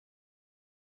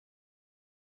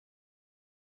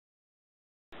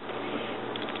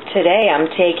Today I'm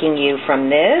taking you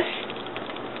from this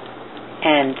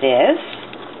and this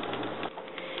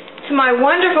to my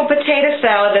wonderful potato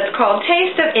salad that's called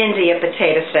Taste of India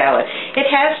potato salad. It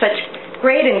has such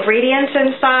great ingredients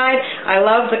inside. I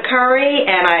love the curry,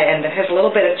 and it has a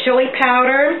little bit of chili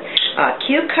powder,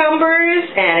 cucumbers,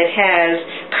 and it has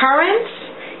currants,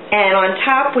 and on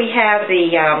top we have the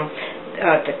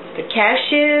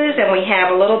cashews, and we have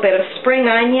a little bit of spring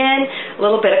onion, a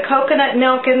little bit of coconut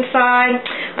milk inside.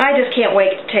 I just can't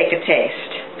wait to take a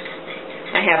taste.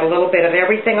 I have a little bit of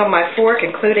everything on my fork,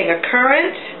 including a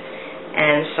currant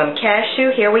and some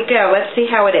cashew. Here we go. Let's see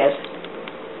how it is.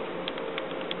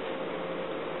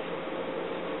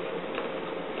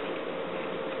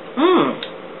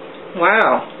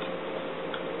 Wow.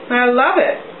 I love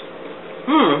it.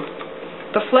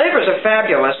 The flavors are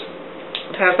fabulous.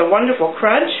 It has a wonderful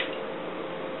crunch,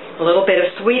 a little bit of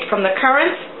sweet from the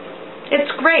currants.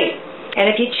 It's great. And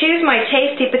if you choose my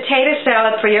tasty potato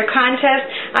salad for your contest,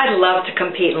 I'd love to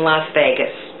compete in Las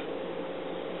Vegas.